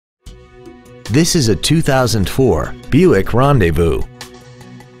This is a 2004 Buick Rendezvous.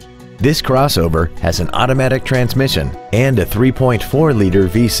 This crossover has an automatic transmission and a 3.4-liter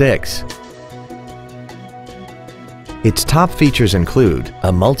V6. Its top features include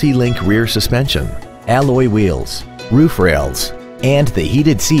a multi-link rear suspension, alloy wheels, roof rails, and the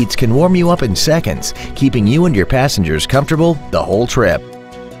heated seats can warm you up in seconds, keeping you and your passengers comfortable the whole trip.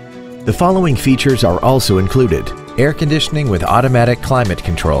 The following features are also included: air conditioning with automatic climate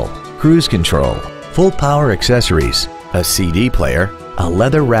control, cruise control, full power accessories, a CD player, a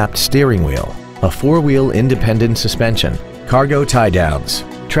leather-wrapped steering wheel, a four-wheel independent suspension, cargo tie-downs,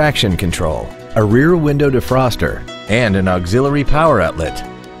 traction control, a rear window defroster, and an auxiliary power outlet.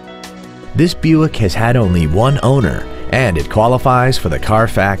 This Buick has had only one owner, and it qualifies for the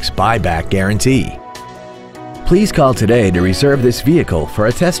Carfax buyback guarantee. Please call today to reserve this vehicle for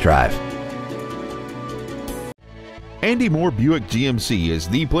a test drive. Andy Mohr Buick GMC is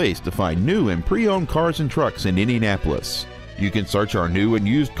the place to find new and pre-owned cars and trucks in Indianapolis. You can search our new and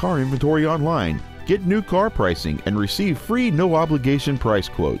used car inventory online, get new car pricing, and receive free no-obligation price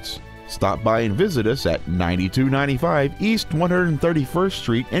quotes. Stop by and visit us at 9295 East 131st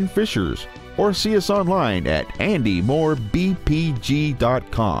Street in Fishers, or see us online at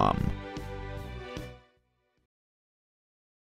andymoorbpg.com.